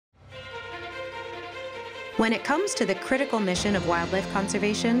When it comes to the critical mission of wildlife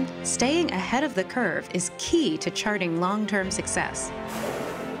conservation, staying ahead of the curve is key to charting long-term success.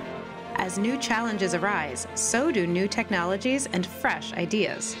 As new challenges arise, so do new technologies and fresh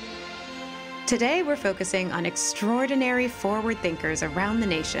ideas. Today, we're focusing on extraordinary forward thinkers around the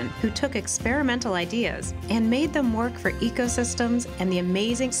nation who took experimental ideas and made them work for ecosystems and the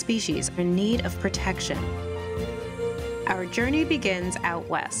amazing species in need of protection. Our journey begins out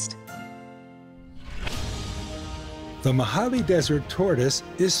west. The Mojave Desert tortoise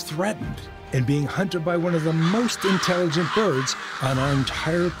is threatened and being hunted by one of the most intelligent birds on our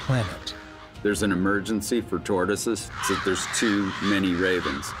entire planet. There's an emergency for tortoises. It's that there's too many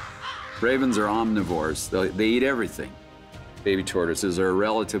ravens. Ravens are omnivores. They eat everything. Baby tortoises are a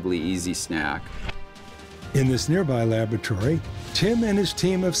relatively easy snack. In this nearby laboratory, Tim and his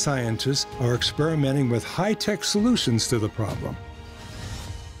team of scientists are experimenting with high-tech solutions to the problem.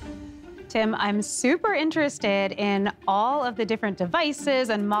 Tim, I'm super interested in all of the different devices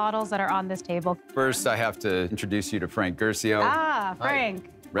and models that are on this table. First, I have to introduce you to Frank Guercio. Ah, Frank.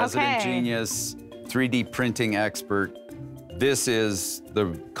 Hi. Resident genius, 3D printing expert. This is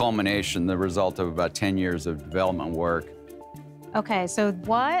the culmination, the result of about 10 years of development work. Okay, so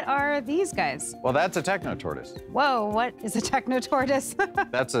what are these guys? Well, that's a techno-tortoise. Whoa, what is a techno-tortoise?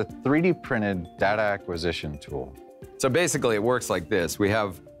 That's a 3D printed data acquisition tool. So basically, it works like this. We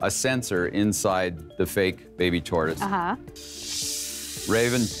have a sensor inside the fake baby tortoise.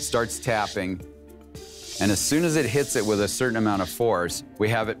 Raven starts tapping, and as soon as it hits it with a certain amount of force, we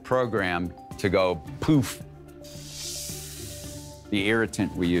have it programmed to go poof. The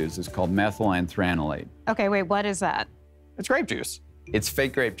irritant we use is called methylanthranilate. Okay, wait, what is that? It's grape juice. It's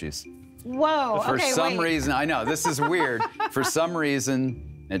fake grape juice. Whoa, For some reason, I know, this is weird. For some reason,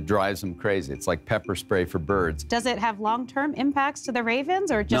 it drives them crazy. It's like pepper spray for birds. Does it have long-term impacts to the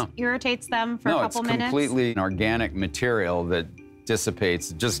ravens, or it just irritates them for a couple minutes? No, it's completely an organic material that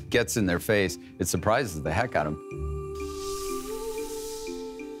dissipates, it just gets in their face. It surprises the heck out of them.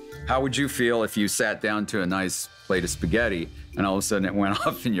 How would you feel if you sat down to a nice plate of spaghetti and all of a sudden it went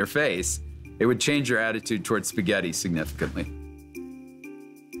off in your face? It would change your attitude towards spaghetti significantly.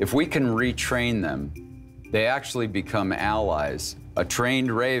 If we can retrain them, they actually become allies. A trained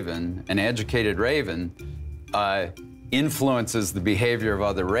raven, an educated raven, influences the behavior of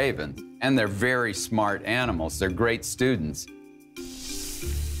other ravens. And they're very smart animals. They're great students.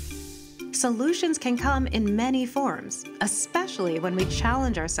 Solutions can come in many forms, especially when we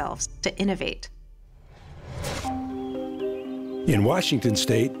challenge ourselves to innovate. In Washington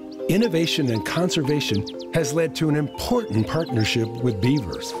State, innovation and conservation has led to an important partnership with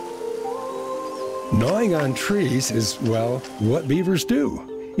beavers. Gnawing on trees is, well, what beavers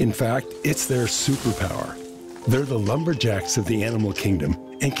do. In fact, it's their superpower. They're the lumberjacks of the animal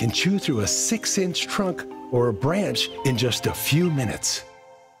kingdom and can chew through a 6-inch trunk or a branch in just a few minutes.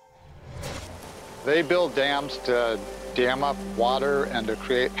 They build dams to dam up water and to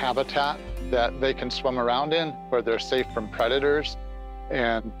create habitat that they can swim around in, where they're safe from predators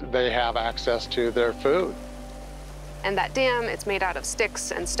and they have access to their food. And that dam, it's made out of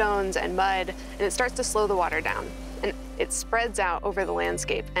sticks and stones and mud, and it starts to slow the water down. And it spreads out over the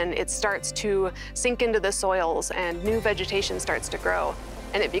landscape, and it starts to sink into the soils, and new vegetation starts to grow.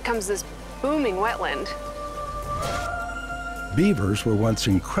 And it becomes this booming wetland. Beavers were once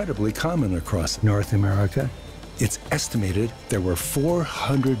incredibly common across North America. It's estimated there were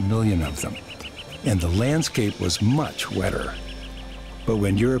 400 million of them, and the landscape was much wetter. But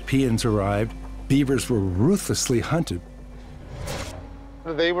when Europeans arrived, beavers were ruthlessly hunted.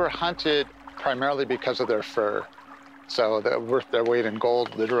 They were hunted primarily because of their fur. So they're worth their weight in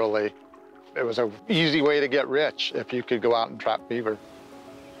gold, literally. It was an easy way to get rich if you could go out and trap beaver.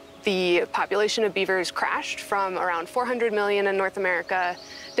 The population of beavers crashed from around 400 million in North America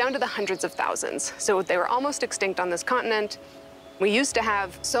down to the hundreds of thousands. So they were almost extinct on this continent. We used to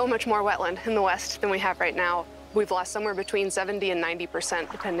have so much more wetland in the West than we have right now. We've lost somewhere between 70% and 90%,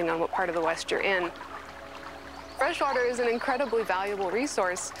 depending on what part of the West you're in. Freshwater is an incredibly valuable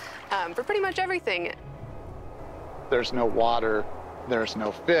resource for pretty much everything. There's no water, there's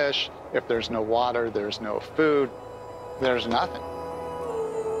no fish. If there's no water, there's no food. There's nothing.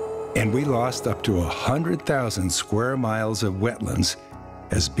 And we lost up to 100,000 square miles of wetlands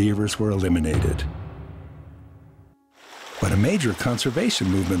as beavers were eliminated. But a major conservation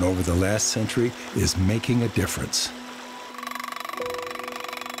movement over the last century is making a difference.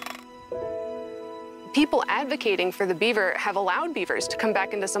 People advocating for the beaver have allowed beavers to come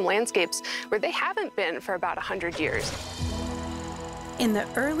back into some landscapes where they haven't been for about 100 years. In the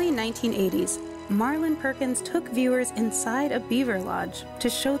early 1980s, Marlon Perkins took viewers inside a beaver lodge to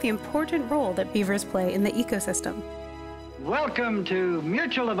show the important role that beavers play in the ecosystem. Welcome to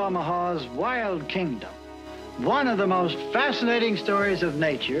Mutual of Omaha's Wild Kingdom. One of the most fascinating stories of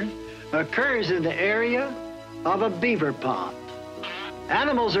nature occurs in the area of a beaver pond.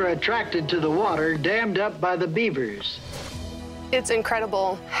 Animals are attracted to the water dammed up by the beavers. It's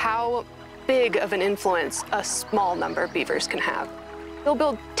incredible how big of an influence a small number of beavers can have. They'll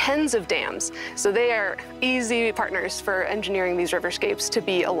build tens of dams, so they are easy partners for engineering these riverscapes to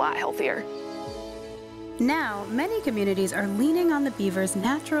be a lot healthier. Now, many communities are leaning on the beaver's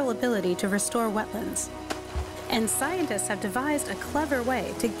natural ability to restore wetlands. And scientists have devised a clever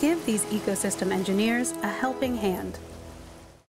way to give these ecosystem engineers a helping hand.